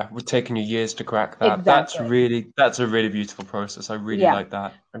 Yeah, we're taking you years to crack that. Exactly. That's a really beautiful process. I really like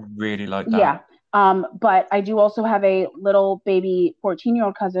that. I really like that. Yeah. But I do also have a little baby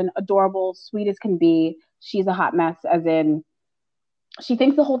 14-year-old cousin, adorable, sweet as can be. She's a hot mess, as in she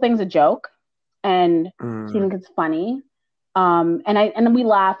thinks the whole thing's a joke, and she thinks it's funny. And we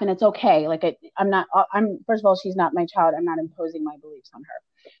laugh, and it's okay. Like I'm first of all, she's not my child. I'm not imposing my beliefs on her.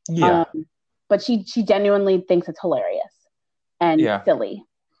 Yeah. But she genuinely thinks it's hilarious and silly.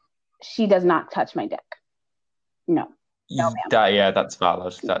 She does not touch my dick. No. No, ma'am. That's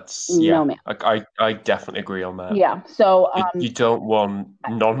valid. No, ma'am. I definitely agree on that. Yeah. So you don't want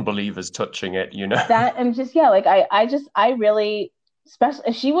non-believers touching it, That, and just I really, especially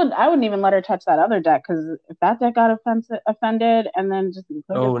if I wouldn't even let her touch that other deck, because if that deck got offended, and then just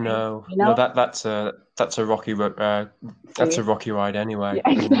no, that's a rocky ride anyway.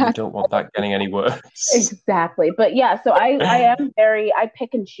 Yeah, exactly. You don't want that getting any worse. Exactly. But yeah, so I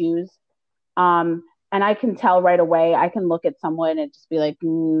pick and choose. And I can tell right away. I can look at someone and just be like,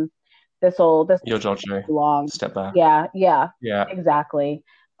 this you're dodgy. Long. Step back. Yeah, exactly.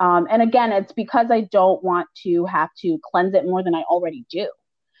 And again, it's because I don't want to have to cleanse it more than I already do.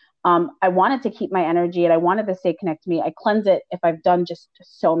 I wanted to keep my energy, and I wanted to stay connected to me. I cleanse it if I've done just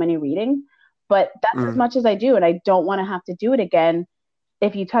so many readings, but that's as much as I do, and I don't want to have to do it again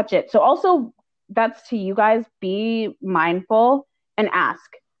if you touch it. So also, that's to you guys, be mindful and ask.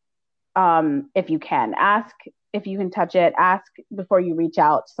 If you can, ask if you can touch it. Ask before you reach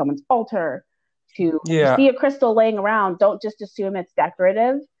out to someone's altar. If you see a crystal laying around, don't just assume it's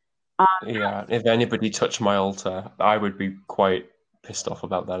decorative. If anybody touched my altar, I would be quite pissed off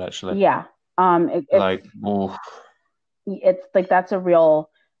about that, actually. Yeah. It's like that's a real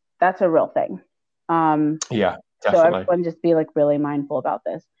thing. Yeah, definitely. So everyone just be like really mindful about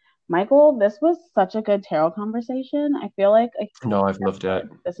this. Michael, this was such a good tarot conversation. I feel like I've loved it.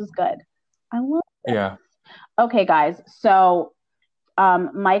 This is good. I love it. Yeah. Okay, guys. So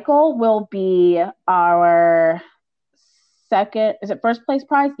Michael will be our second. Is it first place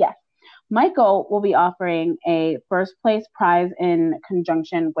prize? Yes. Michael will be offering a first place prize in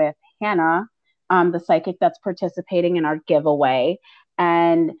conjunction with Hannah, the psychic that's participating in our giveaway,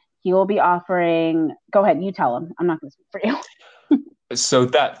 and he will be offering. Go ahead, you tell him. I'm not going to speak for you. So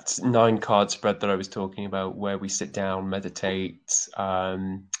that 9-card spread that I was talking about, where we sit down, meditate,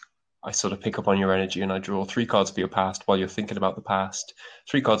 I sort of pick up on your energy, and I draw 3 cards for your past while you're thinking about the past,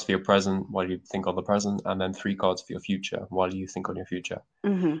 3 cards for your present while you think on the present, and then 3 cards for your future while you think on your future.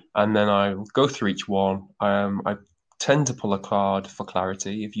 Mm-hmm. And then I'll go through each one. I tend to pull a card for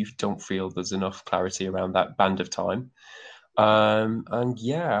clarity if you don't feel there's enough clarity around that band of time. And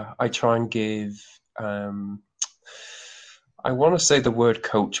yeah, I try and give... I want to say the word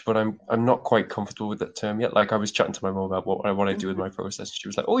coach, but I'm not quite comfortable with that term yet. Like, I was chatting to my mom about what I want to do with my process. She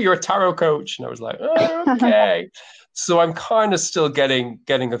was like, "Oh, you're a tarot coach," and I was like, "Oh, okay." So I'm kind of still getting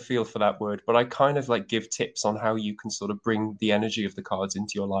a feel for that word, but I kind of like give tips on how you can sort of bring the energy of the cards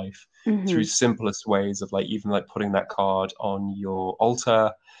into your life through simplest ways of like even like putting that card on your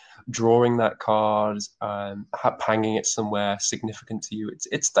altar, drawing that card, hanging it somewhere significant to you.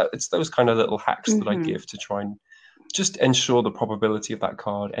 It's those kind of little hacks that I give to try and just ensure the probability of that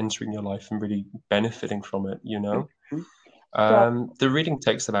card entering your life and really benefiting from it, The reading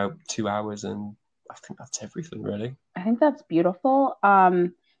takes about 2 hours, and I think that's everything, really. I think that's beautiful.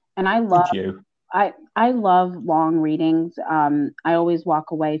 And I love Thank you. I love long readings. I always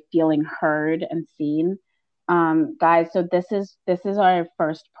walk away feeling heard and seen. Guys, so this is our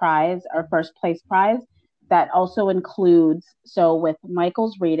first prize, our first place prize. That also includes, so with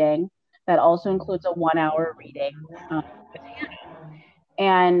Michael's reading, that also includes a 1-hour reading with Hannah.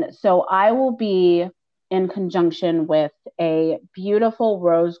 And so I will be in conjunction with a beautiful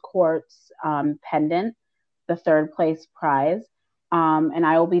rose quartz pendant, the third place prize. And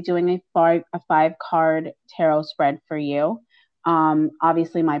I will be doing a 5-card tarot spread for you.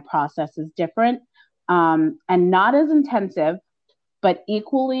 Obviously, my process is different and not as intensive, but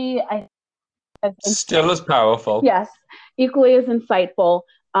equally still as powerful. Yes, equally as insightful.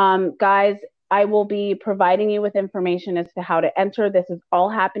 Guys, I will be providing you with information as to how to enter. This is all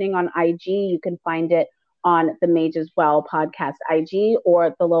happening on IG. You can find it on the Mages Well podcast IG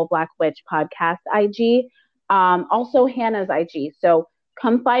or the Little Black Witch podcast IG. Also Hannah's IG. So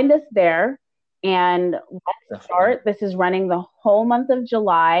come find us there and let's start. This is running the whole month of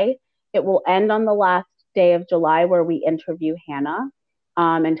July. It will end on the last day of July where we interview Hannah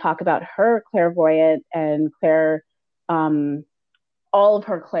and talk about her clairvoyant and clair, all of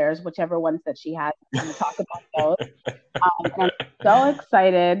her clairs, whichever ones that she has. We're going to talk about those. And I'm so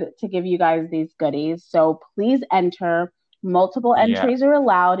excited to give you guys these goodies. So please enter. Multiple entries are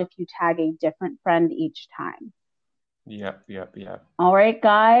allowed if you tag a different friend each time. Yep. All right,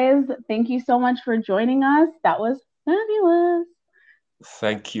 guys. Thank you so much for joining us. That was fabulous.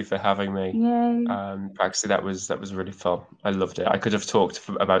 Thank you for having me. Yay. Praxi, that was really fun. I loved it. I could have talked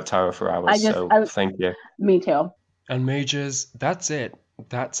about tarot for hours, thank you. Me too. And Mages, that's it.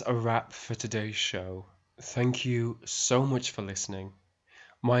 That's a wrap for today's show. Thank you so much for listening.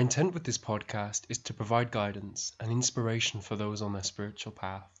 My intent with this podcast is to provide guidance and inspiration for those on their spiritual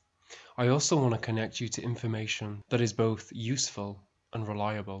path. I also want to connect you to information that is both useful and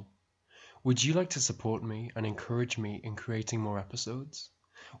reliable. Would you like to support me and encourage me in creating more episodes?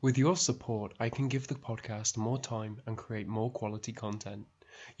 With your support, I can give the podcast more time and create more quality content.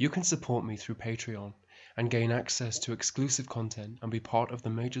 You can support me through Patreon and gain access to exclusive content and be part of the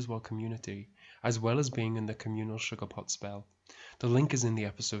Mages Well community, as well as being in the communal Sugar Pot spell. The link is in the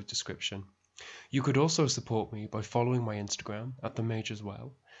episode description. You could also support me by following my Instagram at The Mages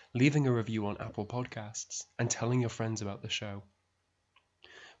Well, leaving a review on Apple Podcasts, and telling your friends about the show.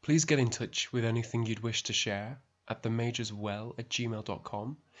 Please get in touch with anything you'd wish to share at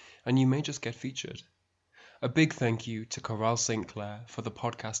themageswell@gmail.com, and you may just get featured. A big thank you to Coral St. Clair for the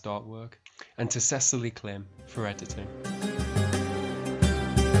podcast artwork, and to Cecily Klim for editing.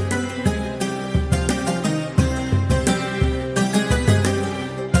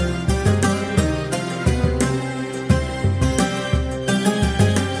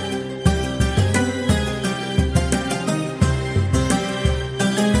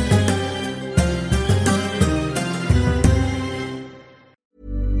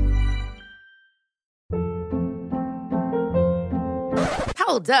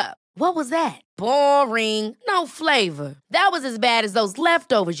 Hold up. What was that? Boring. No flavor. That was as bad as those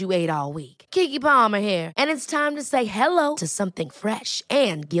leftovers you ate all week. Keke Palmer here, and it's time to say hello to something fresh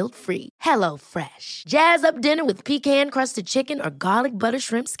and guilt-free. Hello Fresh. Jazz up dinner with pecan-crusted chicken or garlic butter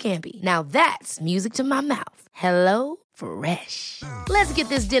shrimp scampi. Now that's music to my mouth. Hello Fresh. Let's get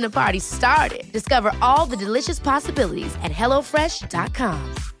this dinner party started. Discover all the delicious possibilities at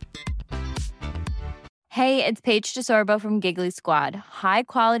hellofresh.com. Hey, it's Paige DeSorbo from Giggly Squad. High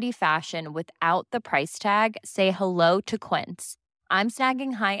quality fashion without the price tag. Say hello to Quince. I'm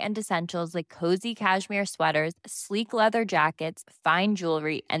snagging high-end essentials like cozy cashmere sweaters, sleek leather jackets, fine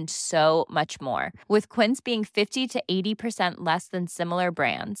jewelry, and so much more. With Quince being 50 to 80% less than similar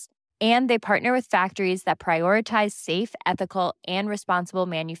brands. And they partner with factories that prioritize safe, ethical, and responsible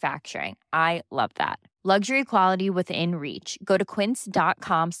manufacturing. I love that. Luxury quality within reach. Go to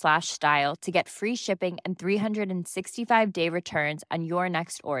quince.com/style to get free shipping and 365-day returns on your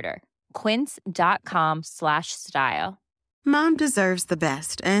next order. Quince.com/style. Mom deserves the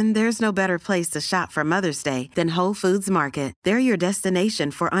best, and there's no better place to shop for Mother's Day than Whole Foods Market. They're your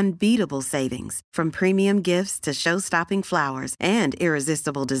destination for unbeatable savings, from premium gifts to show-stopping flowers and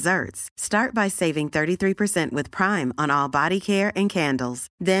irresistible desserts. Start by saving 33% with Prime on all body care and candles.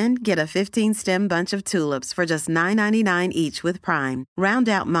 Then get a 15-stem bunch of tulips for just $9.99 each with Prime. Round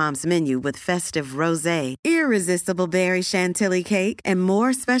out Mom's menu with festive rosé, irresistible berry chantilly cake, and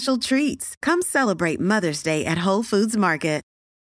more special treats. Come celebrate Mother's Day at Whole Foods Market.